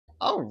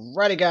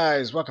Alrighty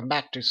guys, welcome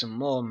back to some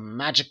more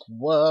Magic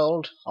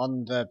World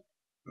on the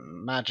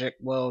Magic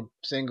World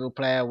single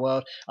player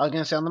world. I was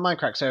going to say on the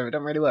Minecraft server, it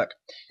don't really work.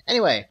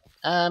 Anyway,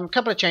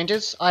 couple of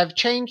changes. I've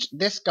changed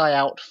this guy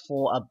out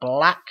for a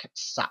black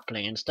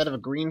sapling instead of a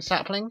green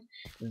sapling.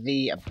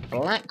 The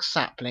black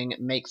sapling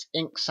makes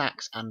ink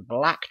sacs and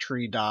black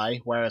tree dye,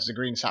 whereas the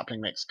green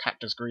sapling makes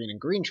cactus green and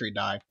green tree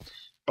dye.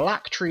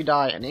 Black tree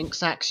dye and ink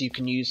sacs you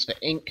can use for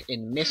ink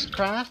in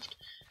Mistcraft.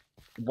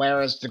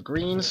 Whereas the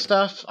green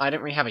stuff, I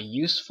don't really have a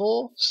use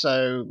for,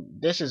 so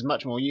this is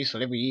much more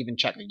useful. If we even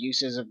check the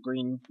uses of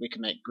green, we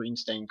can make green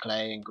stained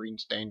clay and green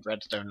stained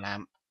redstone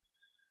lamp,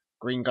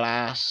 green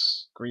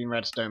glass, green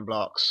redstone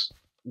blocks,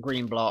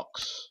 green wool,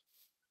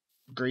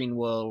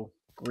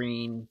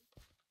 green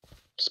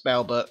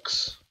spell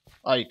books.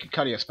 Oh, you could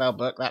color your spell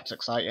book, that's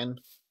exciting.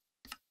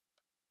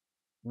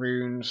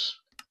 Runes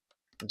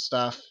and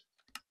stuff.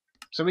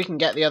 So we can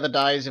get the other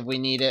dyes if we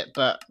need it,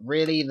 but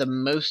really the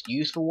most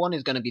useful one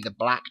is going to be the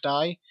black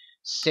dye,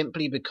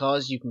 simply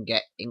because you can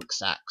get ink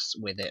sacs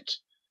with it,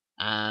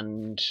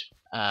 and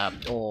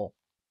or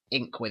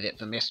ink with it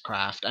for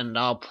Mistcraft, and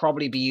I'll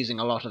probably be using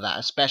a lot of that,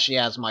 especially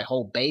as my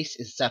whole base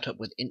is set up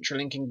with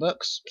intralinking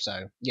books,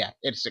 so yeah,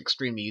 it's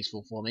extremely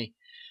useful for me.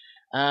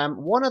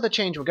 One other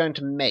change we're going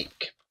to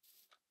make.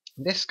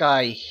 This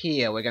guy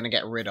here we're going to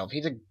get rid of.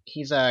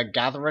 He's a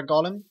gatherer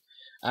golem.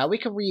 We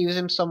could reuse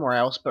him somewhere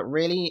else, but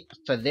really,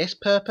 for this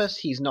purpose,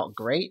 he's not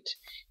great.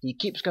 He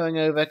keeps going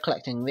over,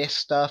 collecting this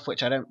stuff,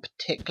 which I don't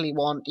particularly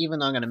want. Even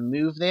though I'm going to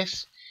move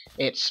this,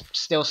 it's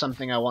still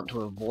something I want to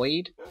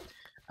avoid.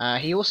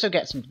 He also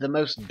gets the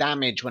most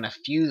damage when a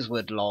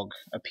fusewood log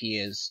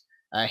appears.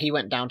 He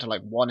went down to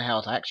like 1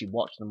 health. I actually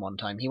watched them one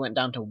time. He went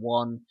down to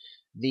 1.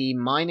 The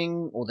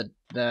mining, or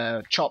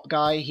the chop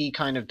guy, he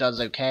kind of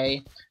does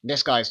okay.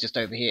 This guy's just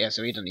over here,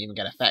 so he doesn't even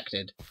get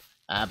affected.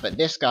 But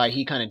this guy,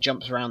 he kind of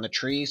jumps around the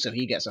tree, so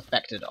he gets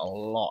affected a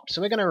lot.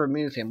 So we're going to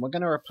remove him. We're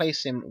going to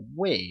replace him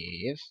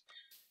with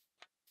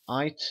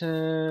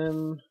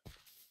item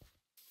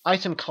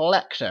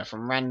collector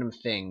from random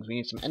things. We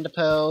need some ender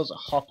pearls, a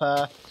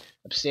hopper,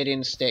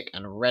 obsidian stick,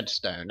 and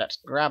redstone. Let's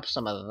grab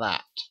some of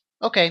that.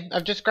 Okay,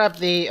 I've just grabbed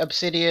the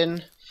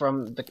obsidian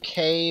from the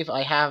cave.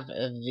 I have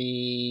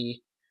the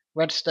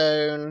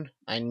redstone.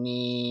 I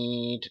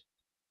need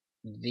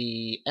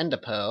the ender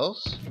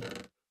pearls.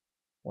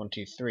 1,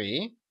 2,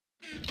 3.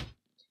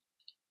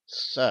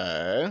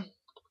 So,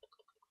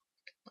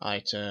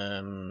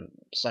 item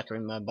sucker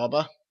in my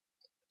bobber.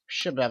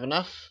 Should have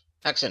enough.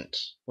 Excellent.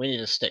 We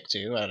need a stick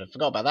too. I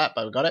forgot about that,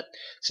 but we got it.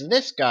 So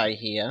this guy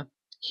here,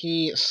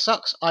 he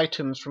sucks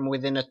items from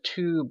within a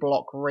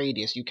 2-block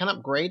radius. You can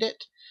upgrade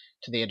it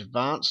to the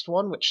advanced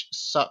one, which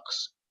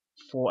sucks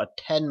for a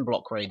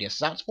 10-block radius.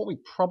 That's what we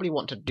probably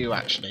want to do,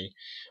 actually.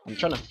 I'm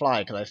trying to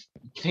fly because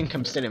I think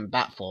I'm still in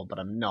bat form, but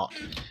I'm not.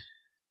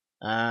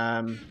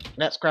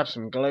 Let's grab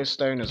some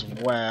glowstone as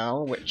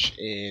well, which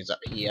is up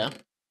here.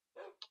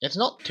 It's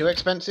not too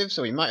expensive,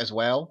 so we might as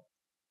well.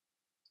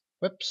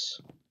 Whoops.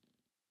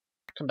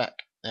 Come back.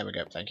 There we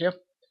go, thank you.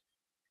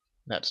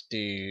 Let's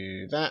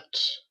do that.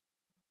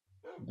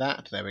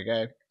 That, there we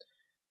go.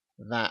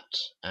 That,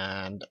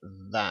 and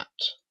that.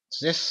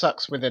 So this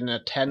sucks within a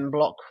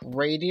 10-block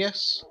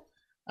radius,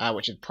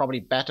 which is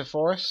probably better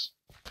for us.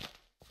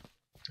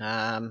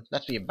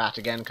 Let's be a bat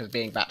again, because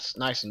being bat's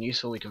nice and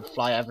useful. We can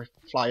fly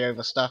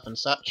over stuff and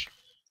such.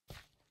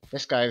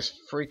 This guy's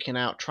freaking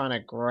out trying to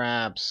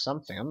grab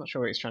something. I'm not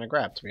sure what he's trying to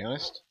grab, to be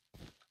honest.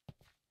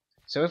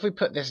 So if we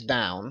put this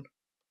down,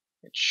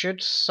 it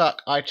should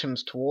suck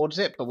items towards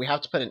it, but we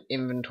have to put an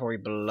inventory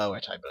below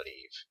it, I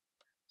believe.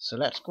 So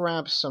let's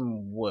grab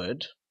some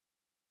wood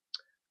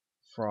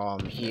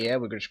from here.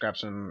 We're going to just grab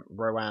some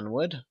Rowan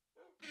wood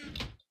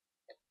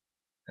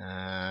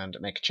and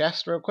make a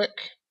chest real quick.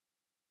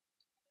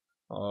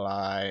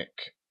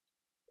 Like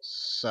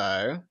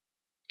so.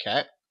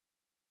 Okay.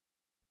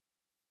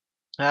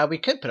 We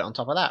could put it on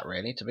top of that,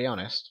 really, to be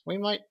honest. We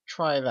might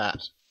try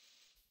that.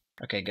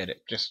 Okay, good.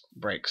 It just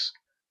breaks.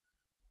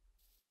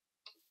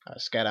 I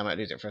was scared I might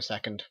lose it for a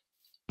second.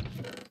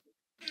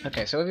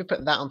 Okay, so if we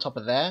put that on top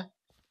of there,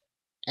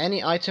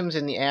 any items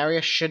in the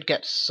area should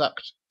get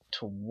sucked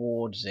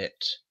towards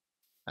it.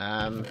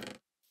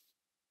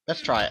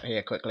 Let's try it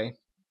here quickly.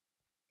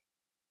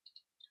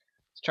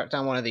 Let's track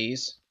down one of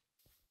these.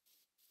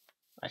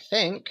 I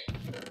think.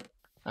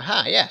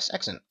 Aha, yes,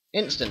 excellent.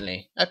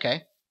 Instantly.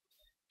 Okay.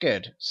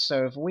 Good.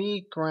 So if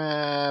we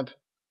grab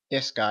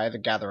this guy, the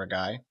gatherer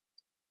guy,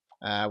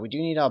 we do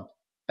need our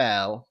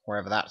bell,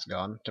 wherever that's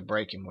gone, to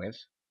break him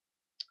with.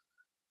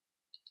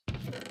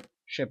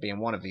 Should be in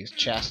one of these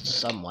chests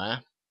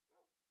somewhere.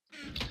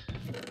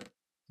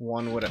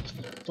 One would have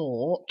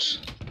thought.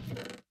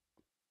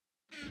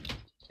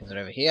 Is it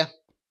over here?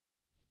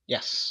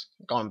 Yes,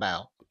 gone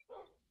bell.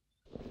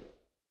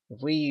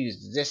 If we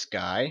use this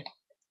guy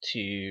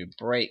to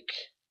break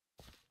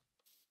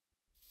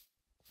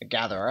the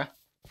gatherer,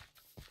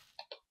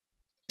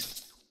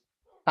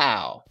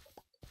 pow!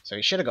 So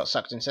he should have got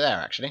sucked into there,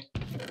 actually.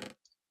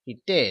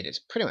 He did. It's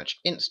pretty much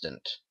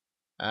instant.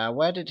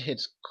 Where did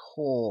his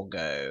core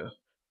go?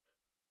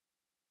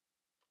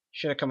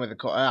 Should have come with the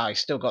core. Ah, I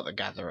still got the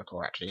gatherer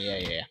core, actually.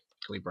 Yeah.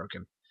 We broke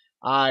him.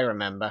 I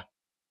remember.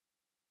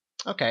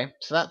 Okay,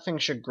 so that thing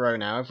should grow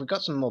now. If we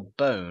got some more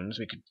bones,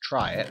 we could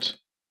try it.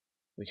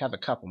 We have a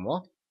couple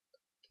more.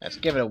 Let's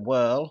give it a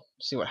whirl,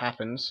 see what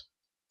happens.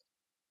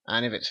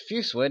 And if it's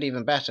Fusewood,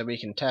 even better, we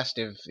can test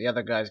if the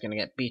other guy's going to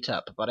get beat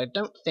up. But I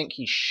don't think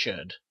he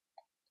should.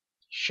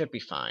 Should be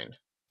fine.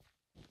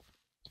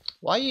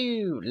 Why are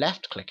you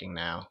left-clicking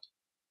now?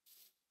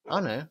 Oh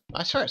no,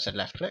 I swear it said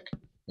left-click.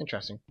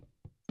 Interesting.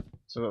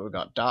 So what we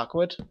got?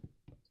 Darkwood.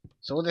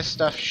 So all this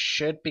stuff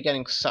should be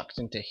getting sucked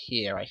into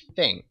here, I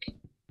think.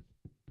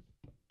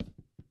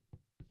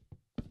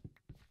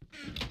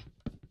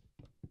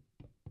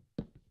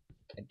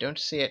 I don't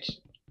see it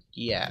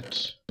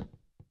yet.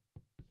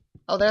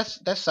 Oh,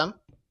 there's some.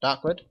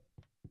 Darkwood.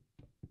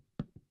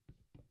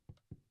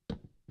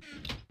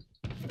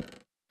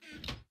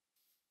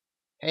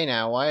 Hey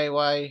now,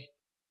 why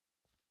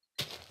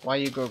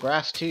you grow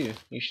grass too?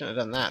 You shouldn't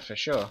have done that for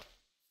sure.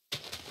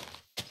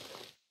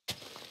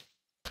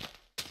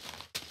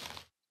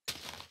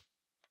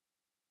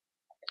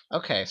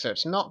 Okay, so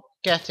it's not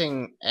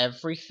getting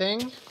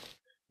everything.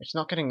 It's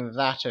not getting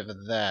that over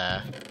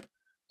there.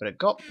 But it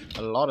got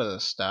a lot of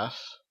the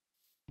stuff.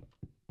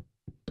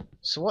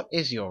 So what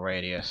is your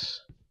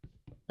radius?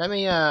 Let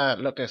me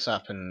look this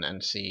up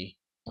and see.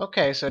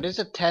 Okay, so it is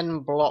a 10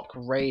 block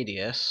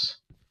radius.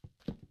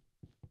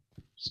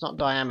 It's not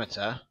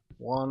diameter.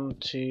 1,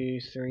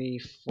 2, 3,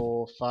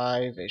 4,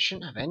 5. It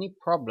shouldn't have any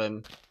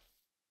problem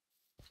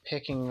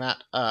picking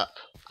that up.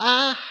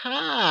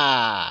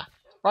 Aha!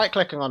 Right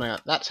clicking on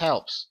it, that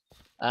helps.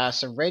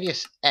 So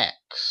radius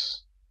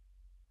X.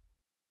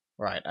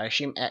 Right, I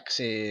assume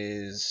X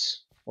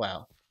is,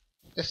 well,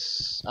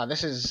 this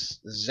is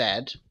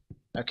Z.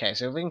 Okay,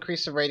 so if we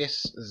increase the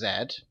radius Z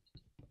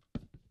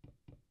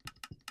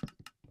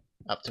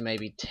up to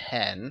maybe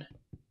 10.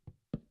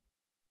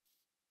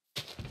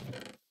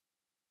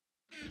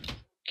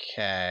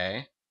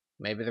 Okay,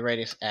 maybe the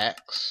radius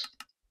X.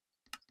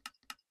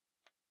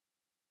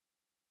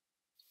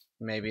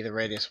 Maybe the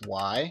radius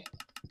Y.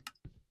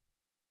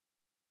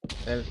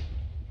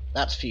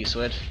 That's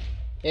Fusewood.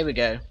 Here we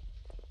go.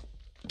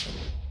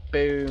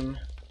 Boom.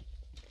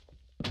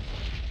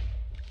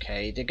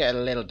 Okay, he did get a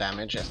little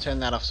damage. Let's turn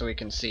that off so we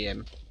can see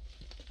him.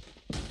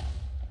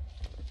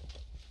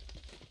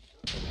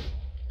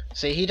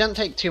 See, he doesn't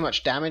take too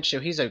much damage, so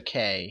he's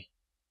okay.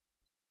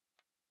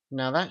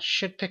 Now that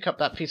should pick up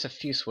that piece of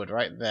Fusewood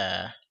right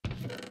there. Do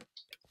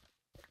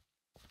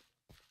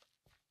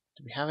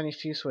we have any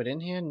Fusewood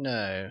in here?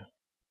 No.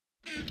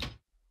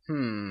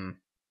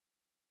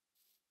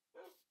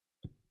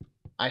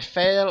 I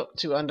fail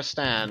to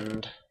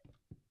understand.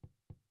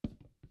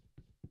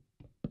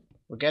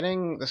 We're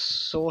getting the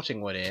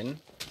sorting wood in.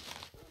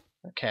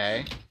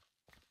 Okay.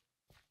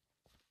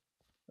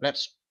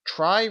 Let's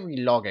try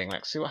relogging.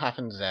 Let's see what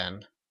happens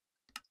then.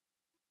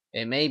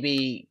 It may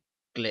be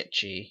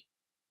glitchy.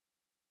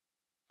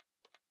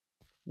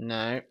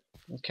 No.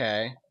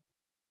 Okay.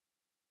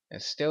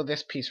 There's still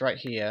this piece right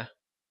here.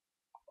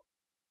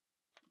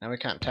 Now we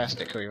can't test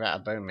it because we've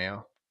out of bone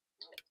meal.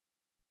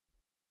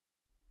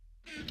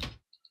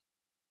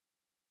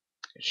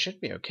 It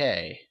should be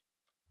okay.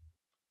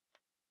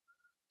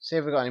 See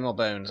if we've got any more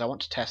bones. I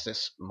want to test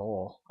this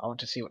more. I want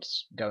to see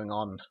what's going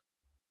on.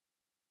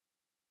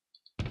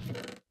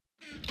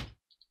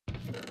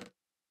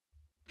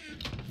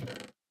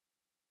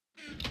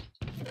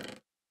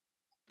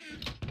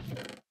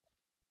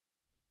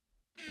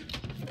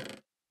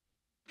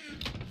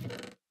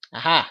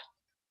 Aha!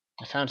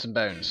 I found some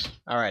bones.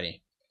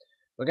 Alrighty.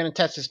 We're going to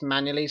test this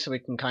manually so we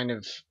can kind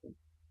of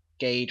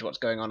gauge what's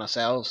going on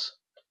ourselves.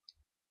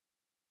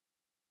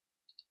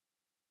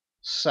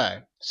 So,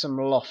 some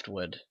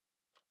loftwood.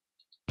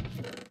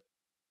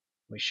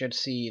 We should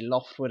see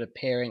loftwood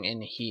appearing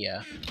in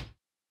here.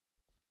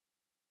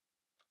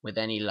 With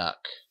any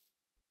luck.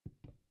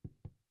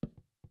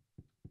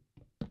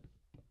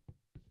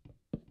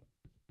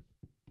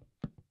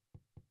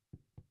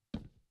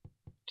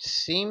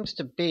 Seems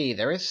to be.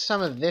 There is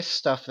some of this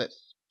stuff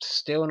that's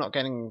still not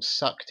getting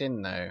sucked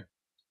in though.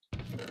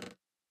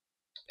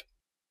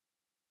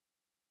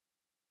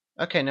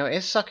 Okay, no, it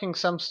is sucking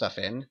some stuff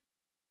in.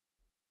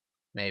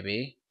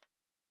 Maybe.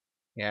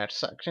 Yeah, it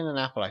sucked in an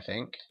apple, I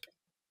think.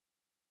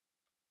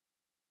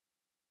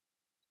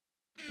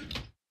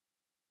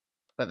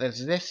 But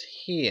there's this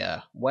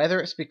here.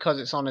 Whether it's because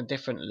it's on a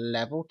different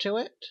level to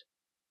it?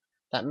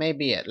 That may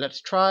be it.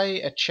 Let's try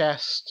a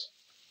chest.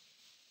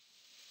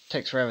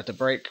 Takes forever to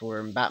break,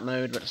 we're in bat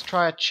mode, but let's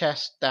try a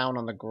chest down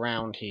on the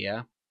ground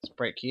here. Let's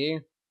break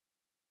you.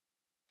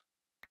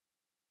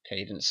 Okay,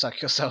 you didn't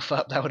suck yourself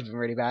up, that would have been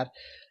really bad.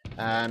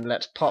 And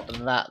let's pop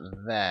that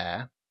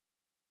there.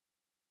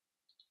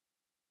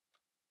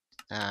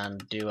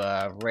 And do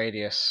a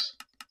radius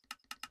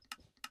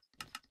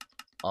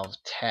of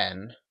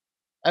 10.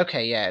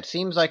 Okay, yeah, it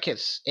seems like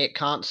it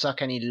can't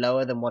suck any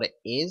lower than what it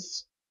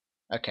is.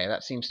 Okay,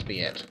 that seems to be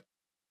it.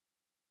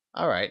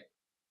 Alright.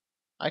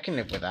 I can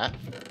live with that.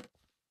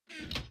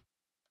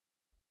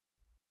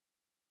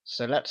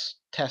 So let's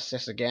test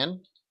this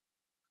again.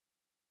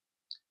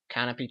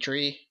 Canopy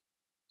tree.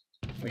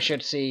 We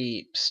should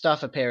see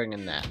stuff appearing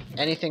in there.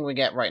 Anything we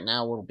get right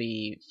now will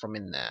be from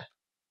in there.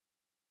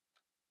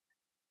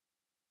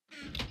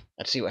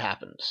 Let's see what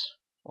happens.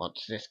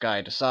 Once this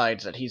guy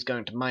decides that he's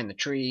going to mine the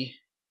tree.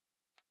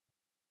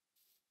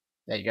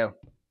 There you go.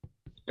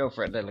 Go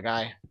for it, little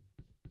guy.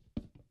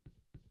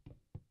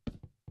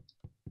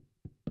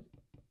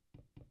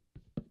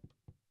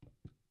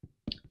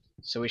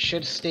 So we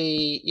should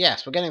see...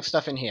 Yes, we're getting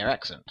stuff in here.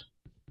 Excellent.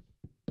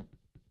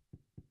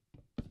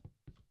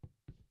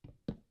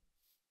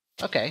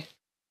 Okay.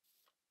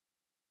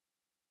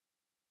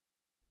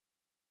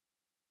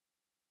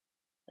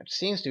 It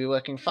seems to be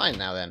working fine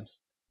now then.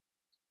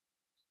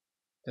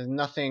 There's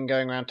nothing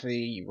going around to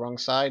the wrong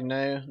side,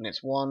 no. And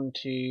it's 1,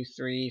 2,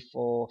 3,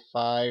 4,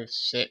 5,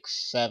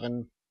 6,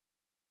 7,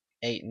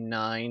 8,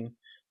 9,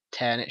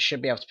 10. It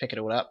should be able to pick it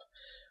all up.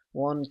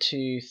 1,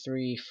 2,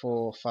 3,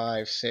 4,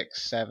 5,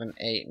 6, 7,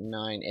 8,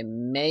 9. It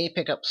may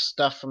pick up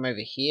stuff from over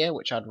here,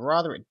 which I'd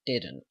rather it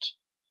didn't.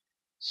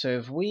 So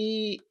if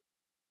we...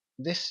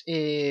 This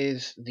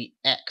is the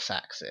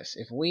x-axis.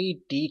 If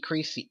we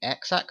decrease the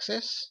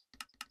x-axis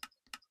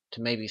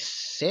to maybe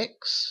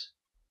 6,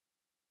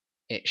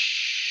 it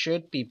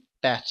should be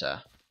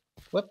better.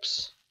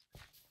 Whoops.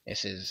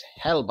 This is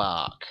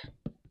hellbark.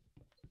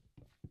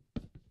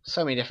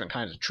 So many different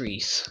kinds of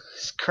trees.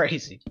 It's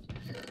crazy.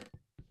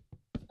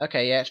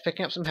 Okay, yeah, it's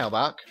picking up some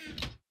hellbark.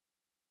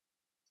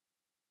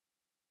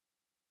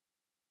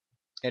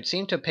 It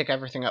seemed to pick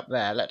everything up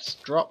there. Let's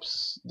drop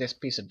this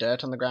piece of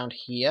dirt on the ground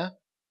here.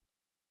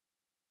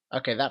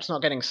 Okay, that's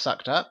not getting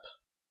sucked up.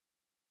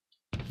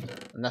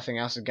 Nothing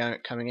else is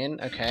coming in.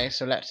 Okay,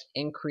 so let's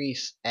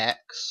increase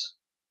X.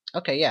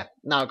 Okay, yeah,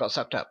 now it got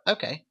sucked up.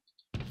 Okay.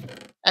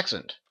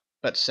 Excellent.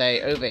 But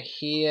say over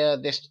here,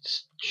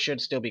 this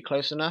should still be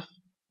close enough.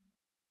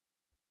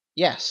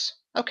 Yes.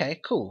 Okay,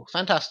 cool.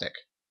 Fantastic.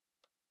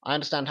 I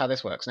understand how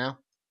this works now.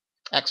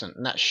 Excellent.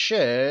 And that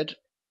should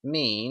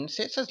mean...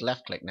 See, it says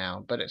left click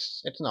now, but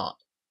it's not.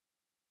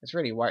 It's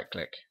really right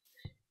click.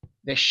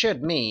 This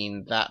should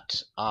mean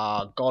that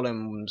our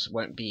golems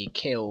won't be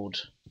killed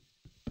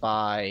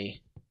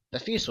by the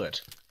fusewood.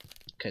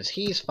 Because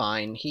he's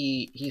fine.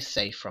 He's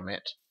safe from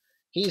it.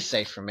 He's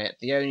safe from it.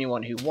 The only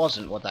one who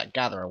wasn't was that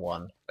gatherer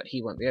one, but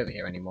he won't be over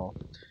here anymore.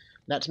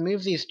 Let's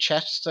move these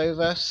chests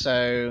over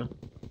so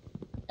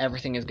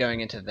everything is going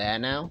into there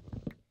now.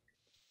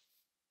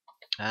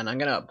 And I'm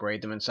going to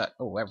upgrade them and such.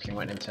 Oh, everything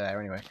went into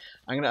there anyway.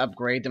 I'm going to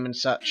upgrade them and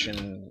such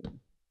and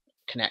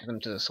connect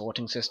them to the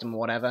sorting system or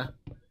whatever.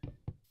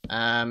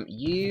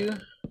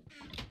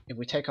 If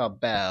we take our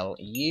bell,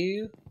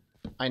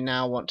 I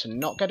now want to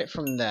not get it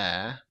from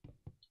there.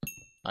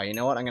 Oh, you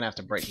know what? I'm going to have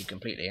to break you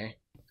completely, eh?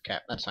 Okay,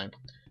 that's fine.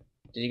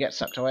 Did you get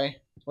sucked away?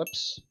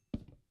 Whoops.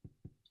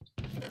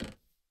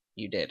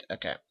 You did.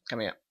 Okay,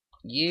 come here.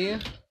 You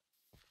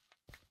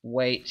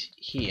wait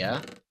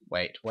here.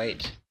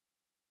 Wait.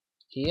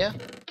 Here?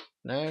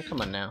 No,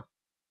 come on now.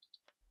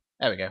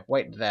 There we go.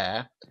 Wait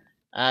there.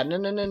 No.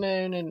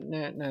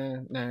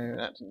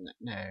 That's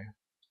no.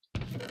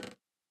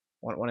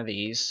 Want one of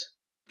these.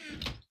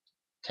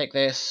 Take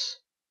this.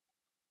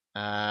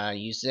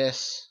 Use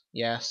this.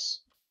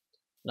 Yes.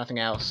 Nothing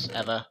else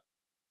ever.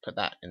 Put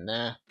that in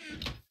there.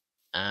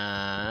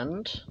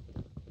 And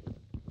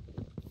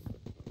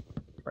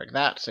break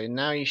that. So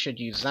now you should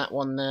use that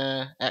one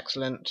there.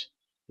 Excellent.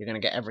 You're going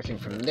to get everything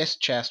from this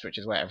chest, which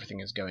is where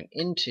everything is going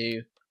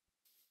into.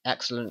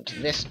 Excellent.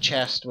 This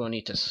chest we'll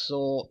need to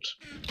sort.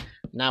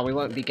 Now we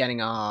won't be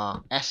getting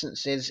our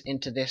essences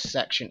into this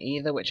section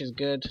either, which is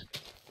good.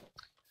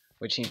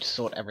 We just need to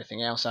sort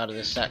everything else out of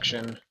this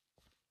section.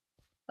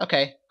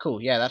 Okay,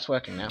 cool. Yeah, that's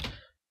working now.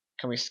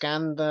 Can we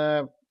scan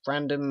the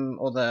random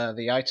or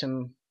the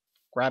item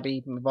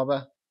grabby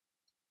bobber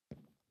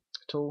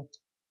at all?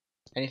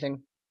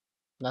 Anything?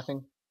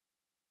 Nothing?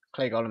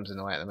 Clay golem's in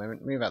the way at the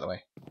moment. Move out of the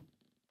way.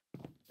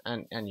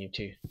 And you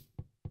too.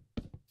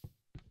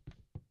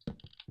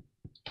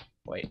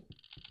 Wait.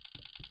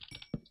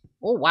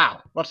 Oh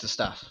wow, lots of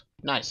stuff.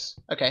 Nice.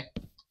 Okay.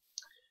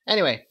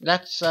 Anyway,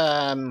 let's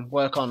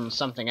work on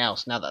something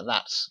else now that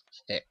that's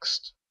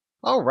fixed.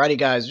 Alrighty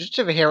guys, just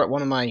over here at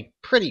one of my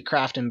pretty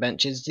crafting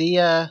benches,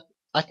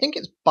 I think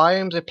it's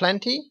Biomes of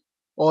Plenty?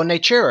 Or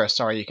Natura,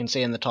 sorry, you can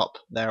see in the top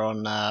there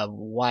on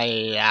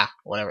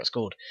whatever it's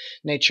called.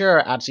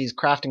 Natura adds these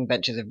crafting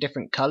benches of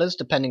different colours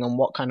depending on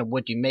what kind of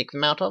wood you make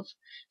them out of.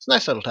 It's a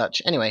nice little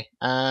touch. Anyway,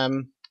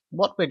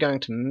 what we're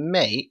going to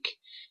make,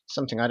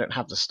 something I don't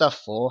have the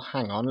stuff for.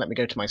 Hang on, let me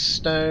go to my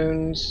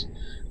stones.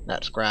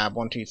 Let's grab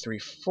 1, 2, 3,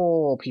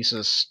 4 pieces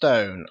of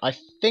stone. I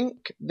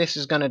think this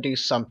is going to do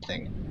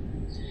something.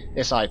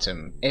 This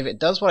item. If it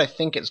does what I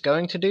think it's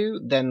going to do,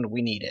 then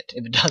we need it.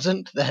 If it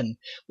doesn't, then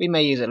we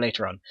may use it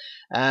later on.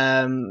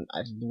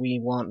 We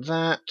want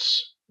that,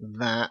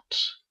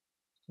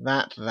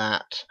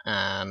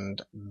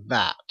 and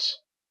that.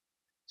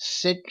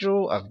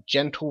 Sigil of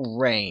Gentle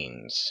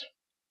Rains.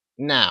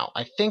 Now,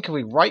 I think if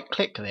we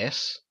right-click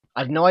this,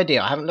 I've no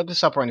idea. I haven't looked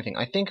this up or anything.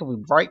 I think if we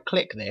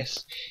right-click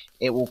this,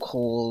 it will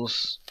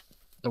cause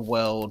the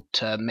world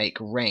to make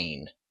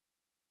rain.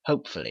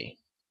 Hopefully.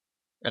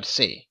 Let's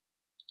see.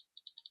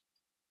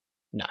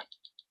 No.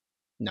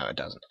 No, it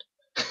doesn't.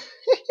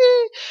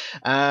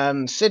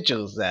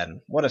 Sigils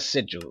then. What are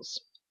sigils?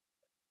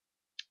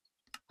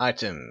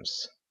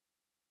 Items.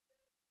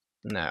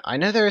 No. I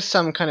know there is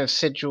some kind of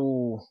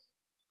sigil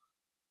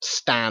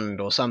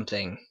stand or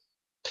something.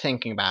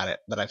 Thinking about it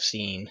that I've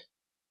seen.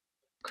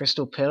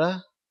 Crystal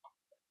pillar?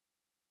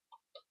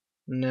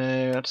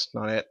 No, that's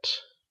not it.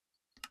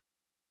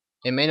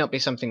 It may not be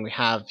something we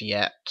have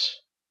yet.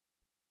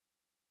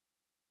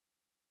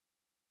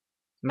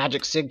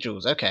 Magic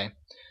sigils, okay.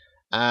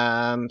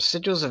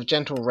 Sigils of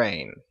gentle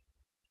rain.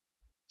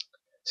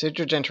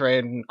 Sigil of gentle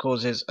rain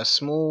causes a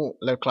small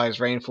localized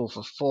rainfall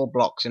for 4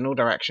 blocks in all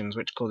directions,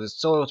 which causes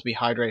soil to be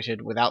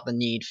hydrated without the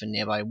need for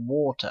nearby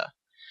water.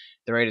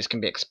 The radius can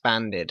be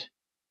expanded.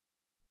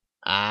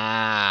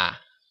 Ah.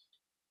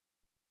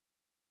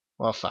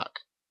 Well, fuck.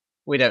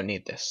 We don't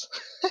need this.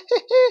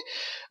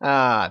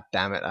 Ah,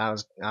 damn it. I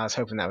was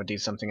hoping that would do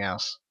something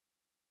else.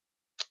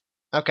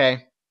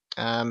 Okay.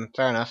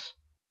 Fair enough.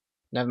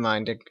 Never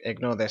mind.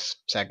 Ignore this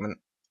segment.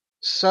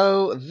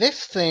 So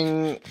this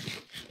thing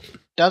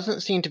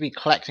doesn't seem to be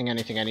collecting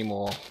anything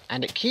anymore,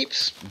 and it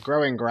keeps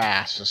growing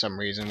grass for some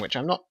reason, which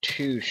I'm not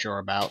too sure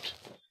about.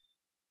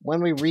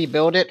 When we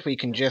rebuild it, we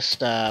can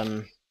just knock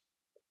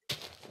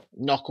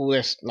all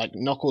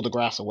the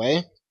grass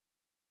away,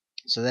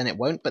 so then it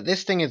won't. But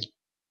this thing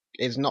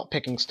is not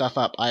picking stuff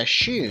up. I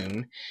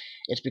assume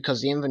it's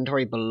because the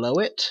inventory below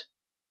it,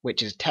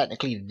 which is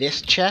technically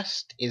this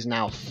chest, is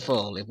now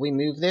full. If we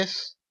move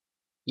this,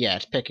 yeah,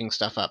 it's picking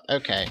stuff up.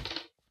 Okay.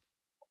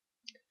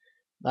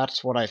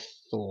 That's what I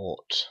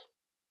thought.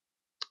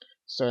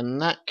 So in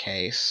that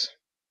case,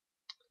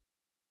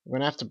 we're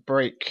going to have to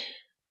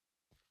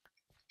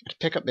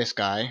pick up this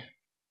guy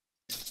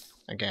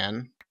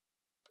again.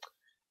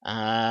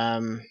 I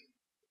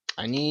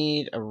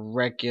need a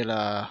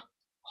regular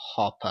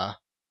hopper.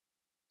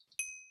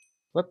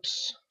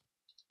 Whoops.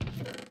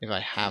 If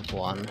I have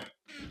one.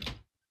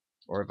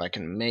 Or if I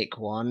can make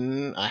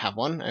one. I have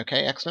one.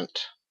 Okay,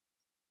 excellent.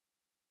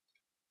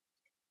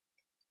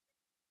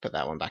 Put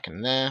that one back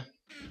in there.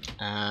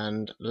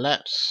 And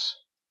let's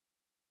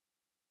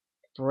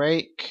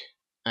break...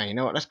 Oh, you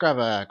know what? Let's grab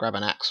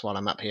an axe while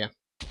I'm up here.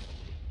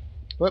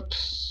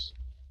 Whoops.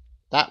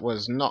 That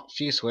was not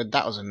fusewood,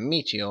 that was a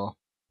meteor.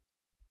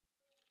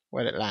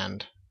 Where did it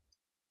land?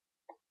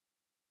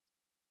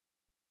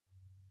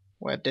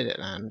 Where did it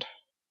land?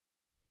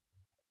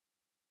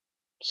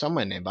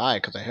 Somewhere nearby,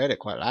 because I heard it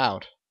quite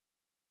loud.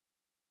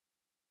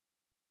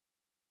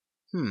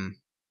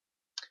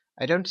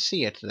 I don't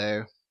see it,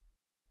 though.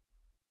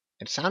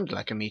 It sounded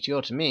like a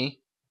meteor to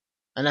me.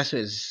 Unless it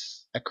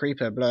was a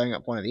creeper blowing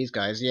up one of these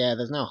guys. Yeah,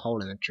 there's no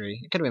hole in the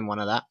tree. It could have been one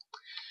of that.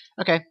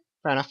 Okay,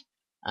 fair enough.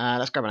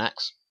 Let's grab an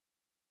axe.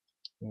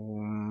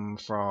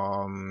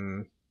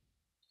 From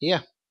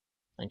here.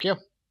 Thank you.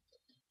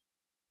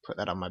 Put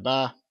that on my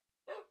bar.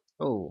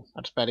 Oh,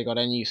 I just barely got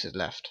any uses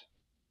left.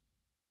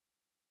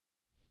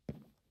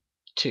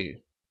 2.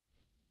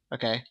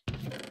 Okay.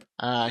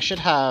 I should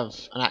have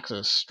an axe of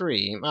a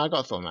stream. Oh, I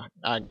got a thorn.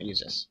 I'll use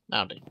this.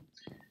 That'll do.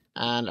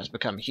 And let's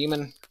become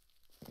human.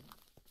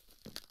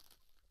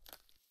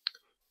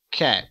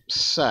 Okay,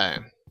 so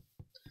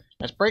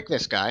let's break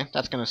this guy.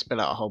 That's going to spill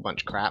out a whole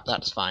bunch of crap.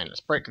 That's fine.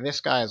 Let's break this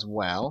guy as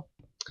well.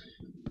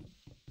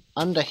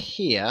 Under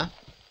here,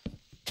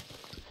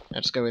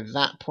 let's go with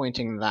that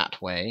pointing that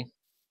way.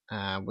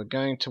 We're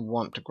going to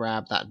want to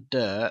grab that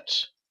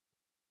dirt,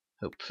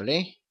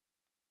 hopefully.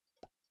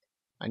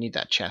 I need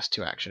that chest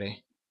too,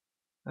 actually.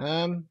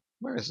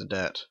 Where is the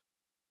dirt?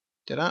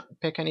 Did I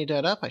pick any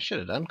dirt up? I should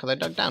have done, because I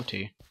dug down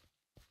 2.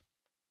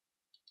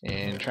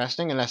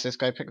 Interesting, unless this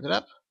guy picked it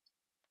up.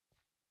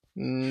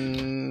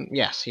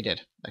 Yes, he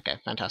did. Okay,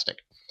 fantastic.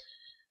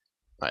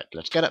 Right,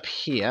 let's get up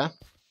here.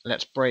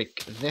 Let's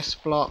break this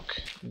block,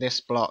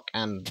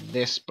 and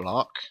this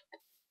block.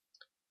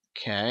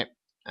 Okay,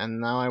 and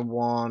now I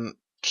want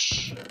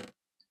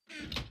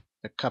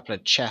a couple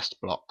of chest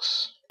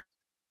blocks.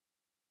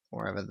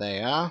 Wherever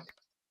they are.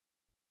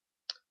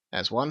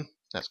 There's one.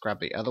 Let's grab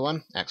the other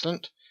one.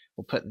 Excellent.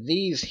 We'll put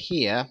these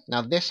here.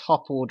 Now this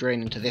hopper will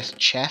drain into this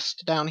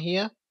chest down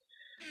here,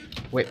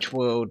 which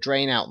will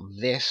drain out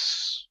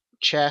this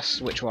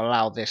chest, which will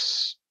allow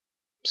this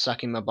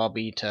sucking my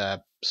bobby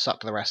to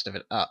suck the rest of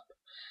it up.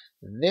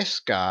 This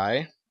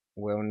guy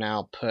will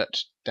now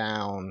put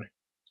down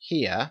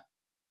here,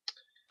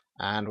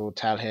 and we'll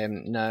tell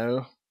him,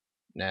 no,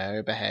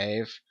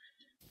 behave.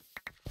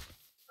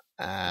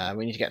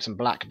 We need to get some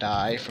black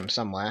dye from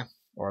somewhere,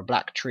 or a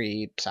black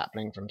tree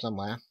sapling from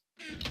somewhere.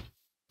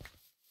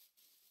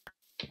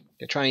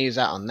 You're trying to use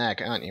that on there,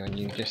 aren't you? And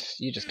you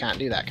just can't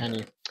do that, can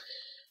you?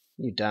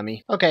 You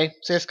dummy. Okay,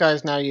 so this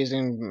guy's now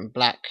using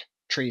black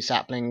tree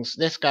saplings.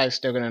 This guy's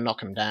still going to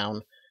knock him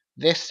down.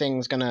 This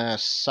thing's going to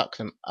suck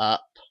them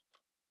up.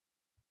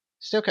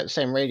 Still get the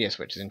same radius,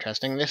 which is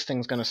interesting. This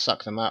thing's going to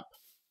suck them up.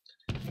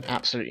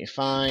 Absolutely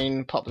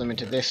fine. Pop them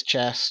into this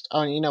chest.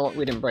 Oh, you know what?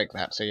 We didn't break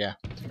that, so yeah.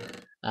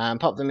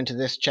 Pop them into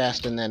this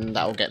chest, and then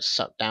that will get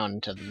sucked down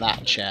into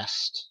that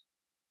chest.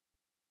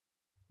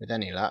 With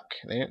any luck.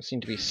 They don't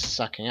seem to be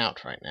sucking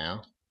out right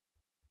now.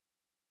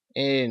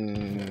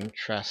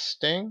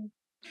 Interesting.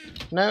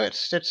 No,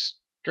 it's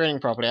draining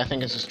properly. I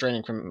think it's just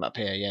draining from up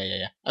here.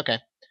 Yeah. Okay.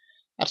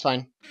 That's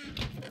fine.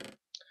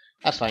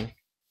 That's fine.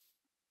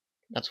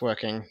 That's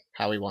working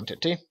how we want it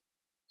to.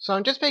 So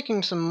I'm just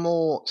making some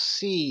more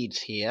seeds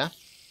here.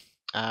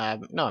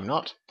 No, I'm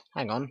not.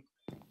 Hang on.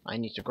 I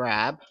need to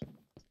grab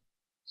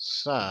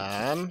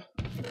some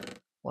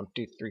 1,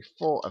 2, 3,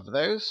 4 of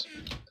those.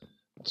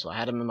 So I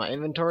had them in my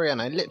inventory,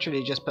 and I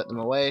literally just put them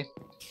away.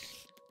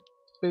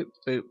 Boop,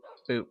 boop,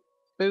 boop,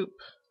 boop.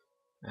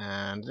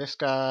 And this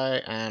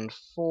guy, and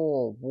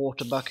 4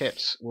 water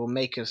buckets will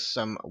make us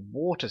some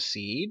water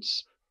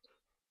seeds.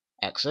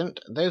 Excellent.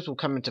 Those will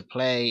come into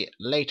play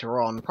later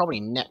on,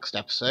 probably next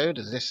episode,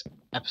 as this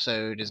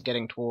episode is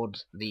getting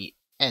towards the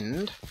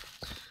end.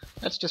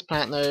 Let's just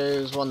plant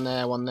those, one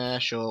there,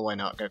 sure, why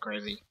not, go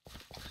crazy.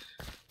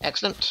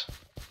 Excellent.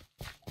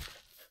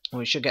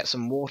 We should get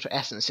some water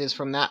essences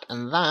from that,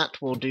 and that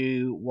will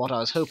do what I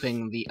was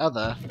hoping the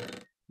other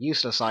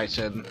useless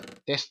item,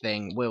 this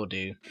thing, will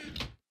do,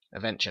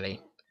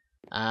 eventually.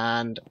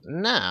 And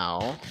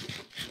now,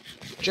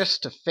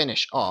 just to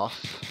finish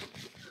off,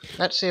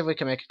 let's see if we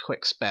can make a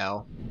quick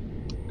spell.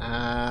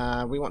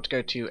 We want to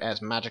go to Ars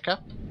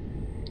Magica,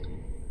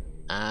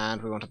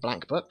 and we want a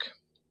blank book.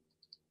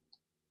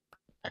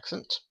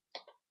 Excellent.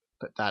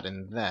 Put that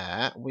in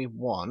there. We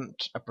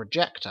want a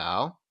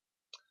projectile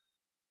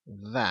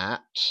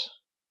that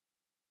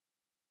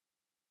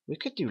we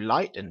could do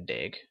light and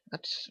dig.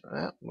 That's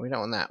we don't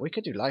want that. We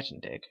could do light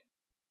and dig.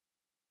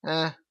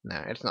 No,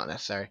 it's not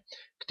necessary.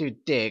 Could do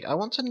dig. I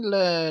want to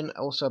learn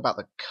also about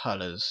the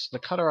colours. The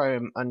colour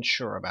I'm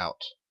unsure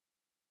about.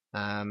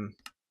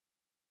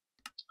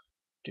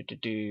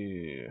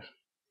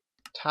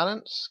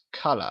 Talents,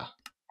 colour.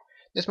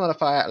 This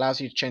modifier allows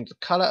you to change the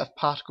colour of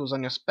particles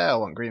on your spell.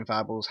 Want green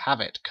fireballs?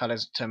 Have it. Colour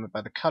is determined by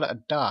the colour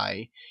of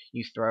dye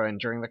you throw in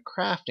during the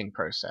crafting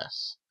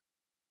process.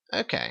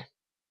 Okay.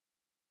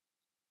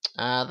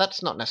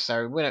 That's not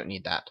necessary. We don't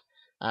need that.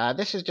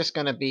 This is just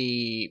going to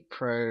be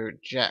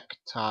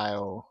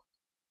projectile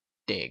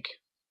dig.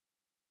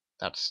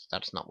 That's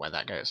not where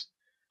that goes.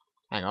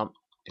 Hang on.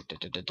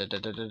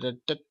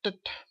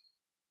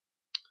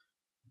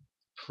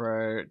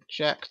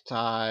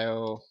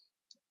 Projectile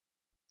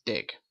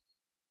dig.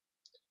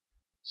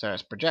 So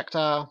it's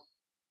projectile,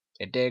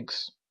 it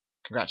digs,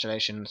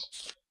 congratulations,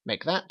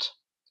 make that.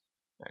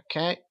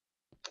 Okay,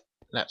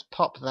 let's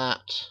pop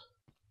that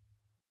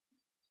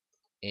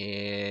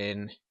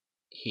in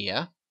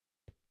here.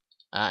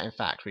 In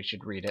fact, we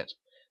should read it.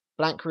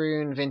 Blank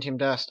rune, Vintium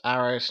dust,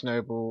 arrow,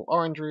 snowball,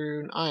 orange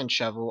rune, iron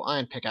shovel,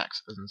 iron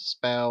pickaxe, and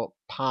spell,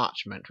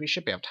 parchment. We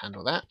should be able to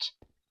handle that.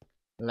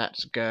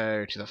 Let's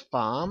go to the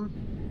farm.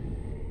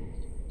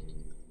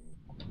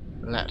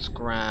 Let's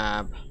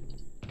grab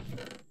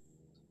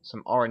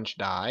some orange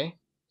dye.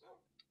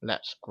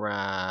 Let's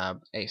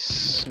grab a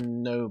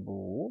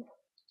snowball,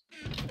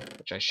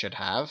 which I should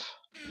have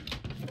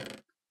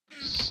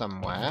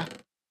somewhere.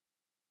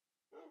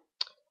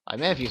 I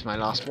may have used my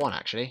last one,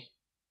 actually.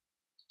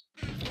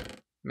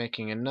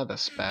 Making another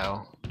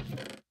spell.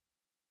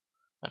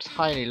 That's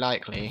highly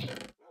likely.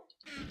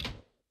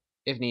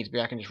 If needs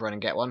be, I can just run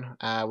and get one.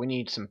 We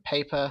need some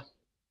paper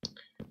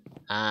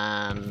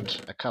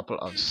and a couple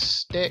of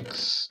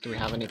sticks. Do we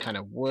have any kind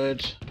of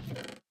wood?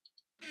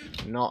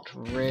 Not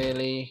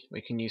really.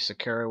 We can use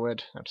Sakura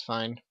wood, that's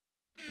fine.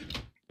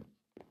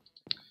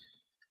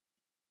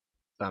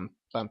 Bum,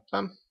 bum,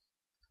 bum.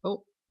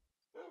 Oh,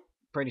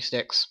 pretty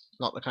sticks.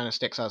 Not the kind of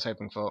sticks I was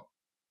hoping for.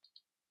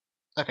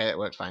 Okay, it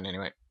worked fine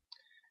anyway.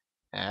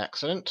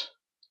 Excellent.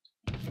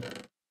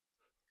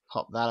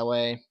 Pop that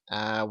away.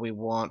 We've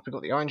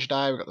got the orange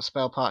dye, we've got the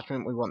spell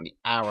parchment, we want the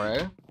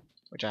arrow,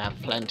 which I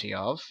have plenty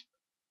of.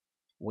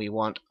 We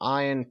want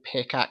iron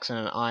pickaxe and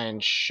an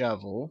iron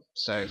shovel,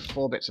 so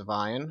 4 bits of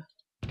iron.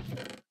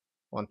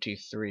 1, 2,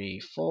 3,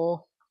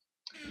 4.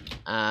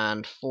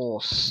 And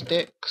 4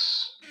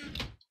 sticks.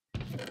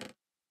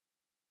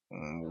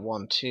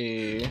 1,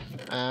 2.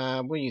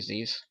 We'll use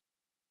these.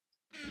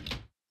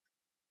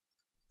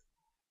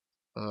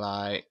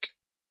 Like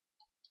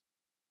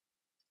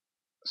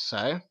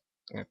so.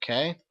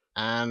 Okay.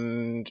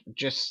 And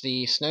just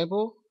the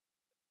snowball?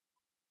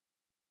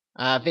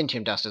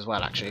 Vintium dust as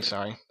well, actually,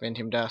 sorry.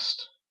 Vintium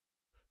dust.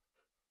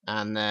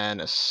 And then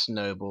a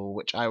snowball,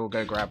 which I will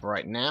go grab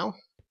right now.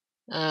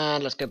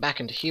 And let's go back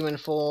into human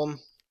form.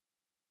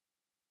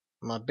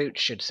 My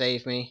boots should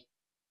save me.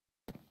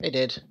 They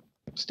did.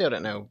 Still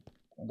don't know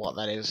what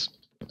that is.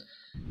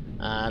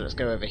 Let's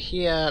go over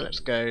here. Let's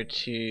go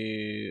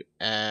to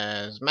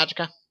Ars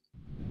Magica.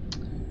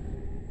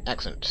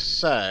 Excellent.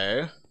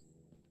 So,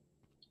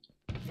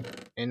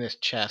 in this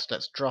chest,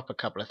 let's drop a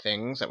couple of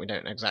things that we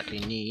don't exactly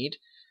need.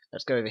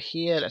 Let's go over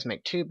here. Let's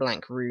make 2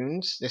 blank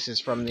runes. This is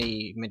from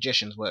the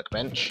Magician's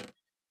Workbench.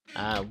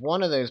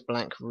 One of those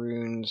blank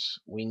runes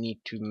we need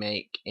to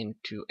make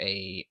into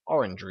a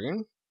orange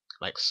rune,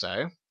 like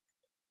so.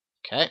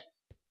 Okay,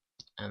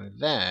 and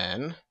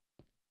then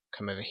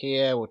come over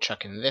here, we'll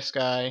chuck in this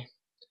guy.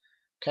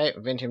 Okay,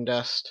 Vintium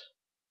Dust,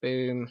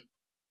 boom,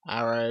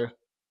 arrow,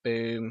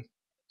 boom,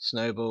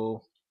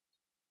 snowball,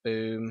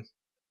 boom,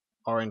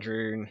 orange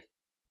rune,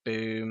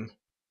 boom,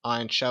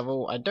 iron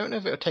shovel. I don't know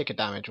if it'll take a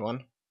damage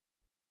one.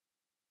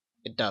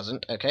 It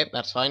doesn't. Okay,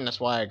 that's fine. That's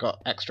why I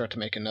got extra to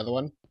make another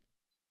one.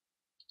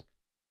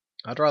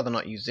 I'd rather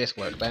not use this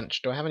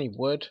workbench. Do I have any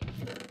wood?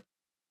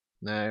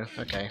 No.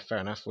 Okay, fair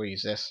enough. We'll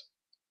use this.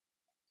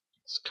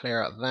 Let's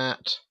clear out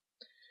that.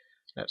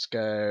 Let's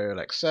go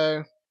like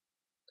so.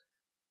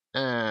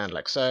 And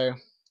like so.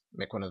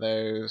 Make one of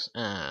those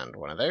and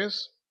one of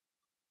those.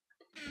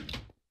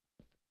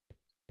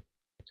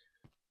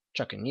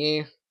 Chuck in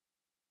you.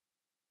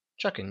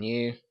 Chuck in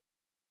you.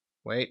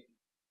 Wait.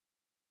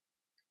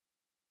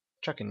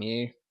 Chuck in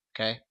you.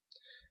 Okay.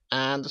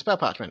 And the spell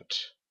parchment.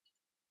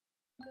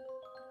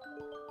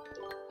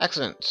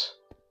 Excellent.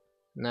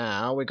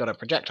 Now we got a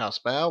projectile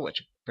spell,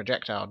 which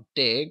projectile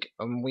dig,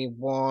 and we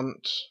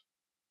want...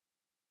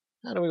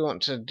 How do we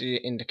want to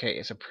indicate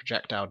it's a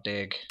projectile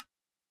dig?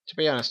 To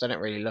be honest, I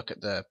don't really look at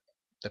the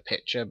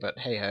picture, but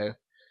hey ho.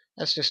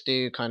 Let's just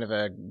do kind of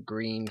a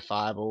green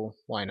fireball.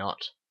 Why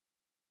not?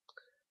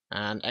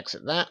 And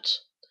exit that.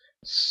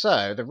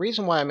 So the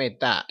reason why I made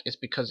that is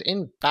because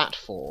in bat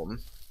form,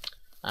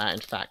 in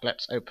fact,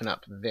 let's open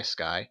up this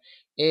guy.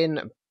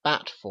 In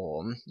bat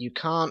form, you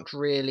can't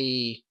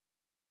really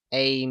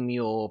aim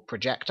your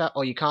projectile,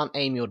 or you can't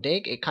aim your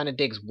dig. It kind of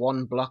digs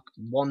one block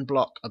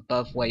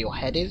above where your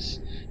head is.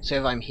 So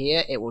if I'm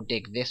here, it will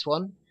dig this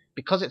one.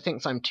 Because it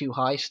thinks I'm too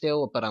high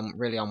still, but I'm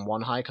really on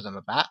one high because I'm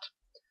a bat.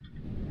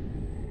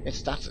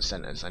 That's a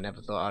sentence I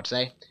never thought I'd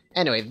say.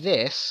 Anyway,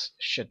 this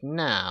should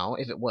now,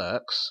 if it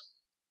works,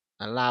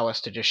 allow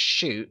us to just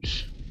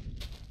shoot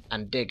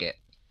and dig it.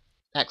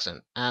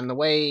 Excellent. And the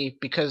way,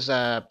 because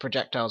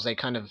projectiles, they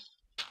kind of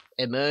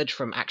emerge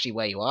from actually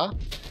where you are,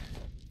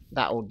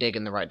 that will dig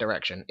in the right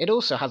direction. It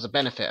also has a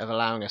benefit of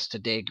allowing us to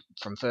dig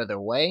from further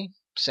away.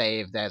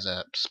 Say if there's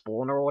a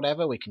spawner or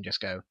whatever, we can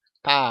just go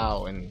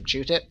pow and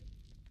shoot it,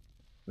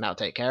 and that'll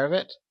take care of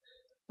it.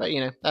 But you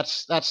know,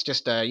 that's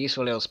just a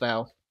useful little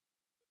spell.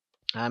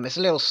 It's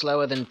a little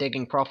slower than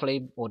digging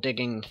properly or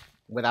digging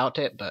without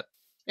it, but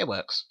it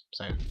works.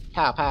 So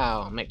pow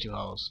pow, make 2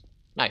 holes.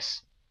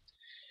 Nice.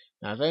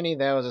 Now if only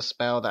there was a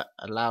spell that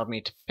allowed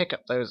me to pick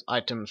up those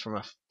items from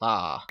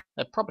afar.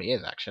 There probably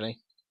is actually.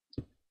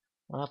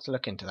 I'll have to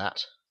look into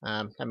that.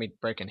 Let me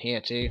break in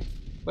here too.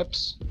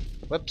 Whoops.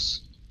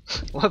 Whoops.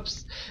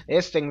 Whoops.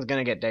 This thing's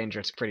gonna get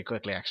dangerous pretty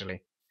quickly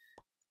actually.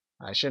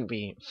 I shouldn't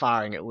be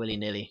firing it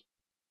willy-nilly.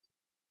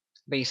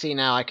 But you see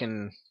now I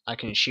can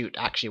shoot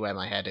actually where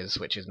my head is,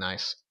 which is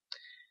nice.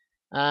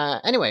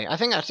 Anyway, I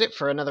think that's it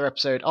for another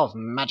episode of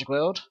Magic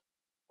World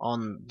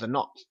on the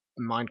not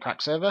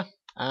Minecraft server.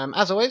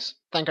 As always,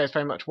 thank you guys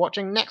very much for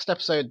watching. Next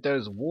episode,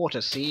 those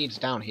water seeds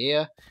down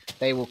here,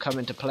 they will come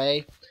into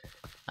play,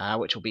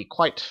 which will be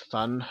quite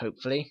fun,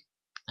 hopefully.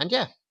 And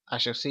yeah, I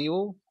shall see you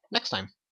all next time.